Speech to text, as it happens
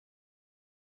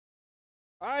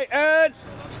All right, and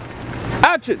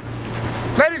action.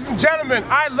 Ladies and gentlemen,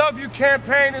 I Love You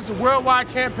campaign is a worldwide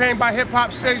campaign by Hip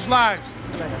Hop Saves Lives.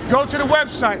 Go to the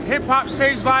website,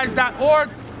 hiphopsaveslives.org,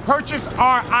 purchase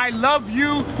our I Love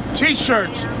You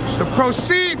t-shirts. The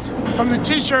proceeds from the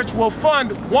t-shirts will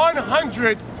fund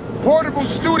 100 portable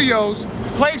studios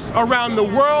placed around the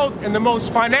world in the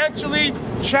most financially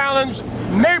challenged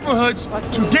neighborhoods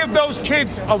to give those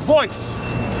kids a voice.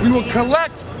 We will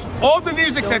collect all the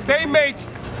music that they make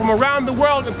from around the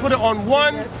world and put it on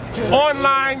one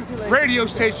online radio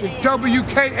station,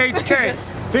 WKHK.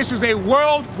 This is a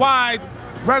worldwide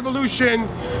revolution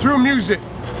through music.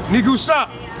 Nigusa.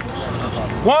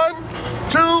 1,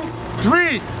 2,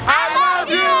 3. I love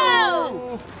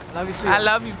you! Love you too. I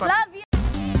love you, Papa. Love you.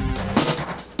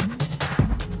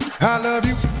 I love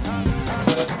you.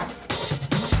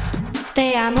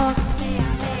 Te amo.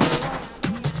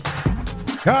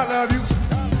 I love you.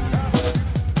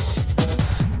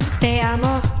 Te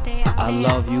amo. I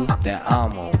love you, that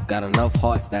I'm on. Got enough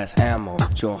hearts, that's ammo.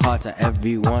 Showing heart to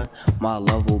everyone. My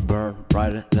love will burn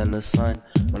brighter than the sun.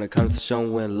 When it comes to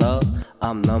showing love,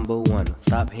 I'm #1.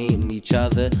 Stop hating each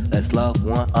other, let's love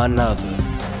one another.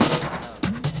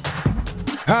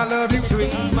 I love you.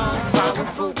 3 most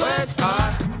powerful words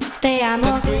are. Te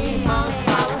amo. The 3 most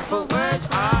powerful words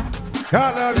are.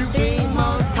 I love you. 3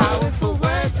 most powerful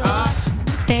words are.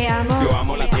 Te amo. Yo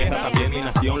amo la tierra, también mi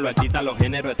nación, lo artista, los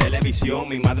géneros de televisión.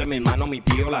 Mi madre, mi hermano, mi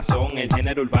tío la son. El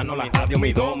género urbano, la radio,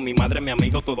 mi don. Mi madre, mi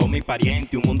amigo, todos mis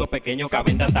parientes. Un mundo pequeño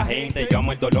cabe en tanta gente. Yo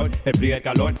amo el dolor, el frío y el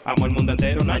calor. Amo el mundo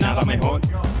entero, no hay nada mejor.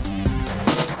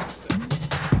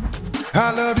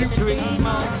 I love you. 3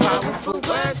 most powerful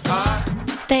words are.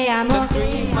 Te amo. The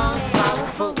 3 most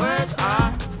powerful words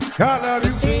are. I love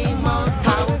you. 3 most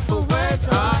powerful words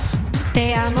are.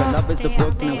 Te amo. Spread love is the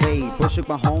Brooklyn way. Bushwick,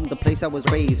 my home, the place I was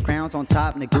raised. Crowns on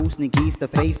top, Negoose, Negeese, the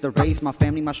face, the race. My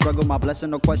family, my struggle, my blessing,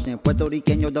 no question. Puerto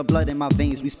Rican, the blood in my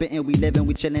veins. We spittin', we livin',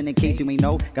 we chillin', in case you ain't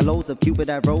know. Got loads of Cupid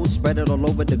that rose, spread it all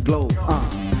over the globe.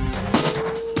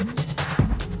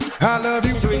 I love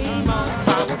you. 3 most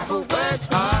powerful words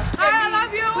are. I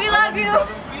love you. We love you.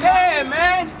 Yeah,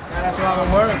 man. That's a lot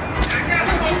of work.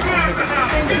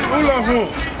 Who love who?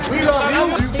 We love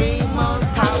you. 3 most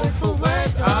powerful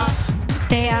words are.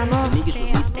 Te amo. Niggas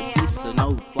released the piece, so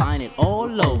no, flying it all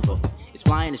over. It's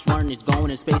flying, it's running, it's going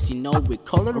in space, you know we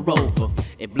call it a rover.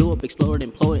 It blew up,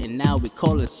 exploded, imploded, and now we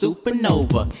call it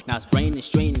supernova. Now it's raining,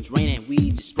 it's raining, it's raining,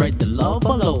 we just spread the love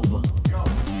all over.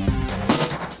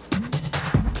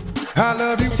 I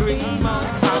love you. 3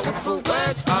 most powerful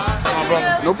words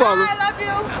are. No problem. I love you.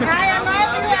 I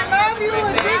love you. I love you.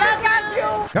 Jesus got you.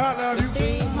 I love you.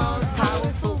 3 most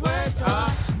powerful words are.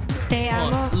 Te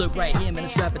amo. Look right here, man,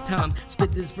 it's rapping time.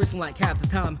 Spit this verse in like half the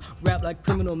time. Rap like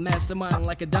criminal mastermind,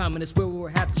 like a diamond. It's where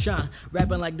we have to shine.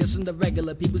 Rapping like this in the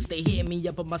regular. People stay hitting me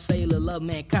up on my cellular. Love,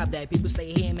 man, cop that. People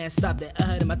stay here, man, stop that.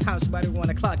 Ahead of my time, somebody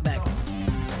wanna clock back.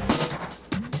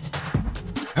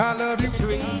 I love you.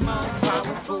 3 most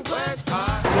powerful words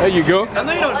are. There you go. I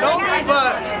know you don't know me,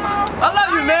 but I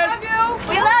love you, miss.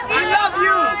 We love you. We love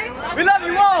you. We love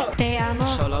you all. Te amo.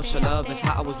 Show love is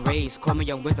how I was raised. Call me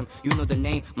young wisdom, you know the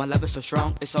name. My love is so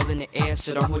strong, it's all in the air.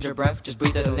 So don't hold your breath, just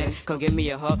breathe it in. Come give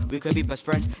me a hug, we could be best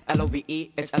friends.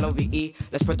 L-O-V-E, it's L-O-V-E.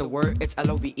 Let's spread the word, it's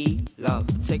L-O-V-E. Love,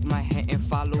 take my hand and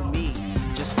follow me.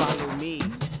 Just follow me,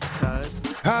 cause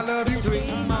I love you. 3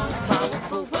 most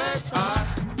powerful words are.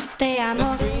 Te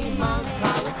amo. 3 most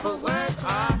powerful words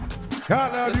are. I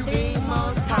love you. 3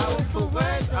 most powerful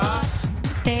words are.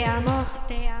 Te amo.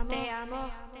 Te amo. Te amo.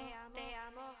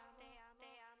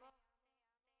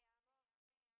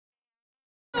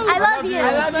 I love you.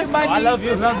 I love you, buddy. I love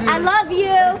you. I love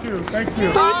you. Thank you.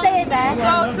 Please say it back.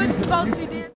 So Twitch is supposed to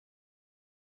be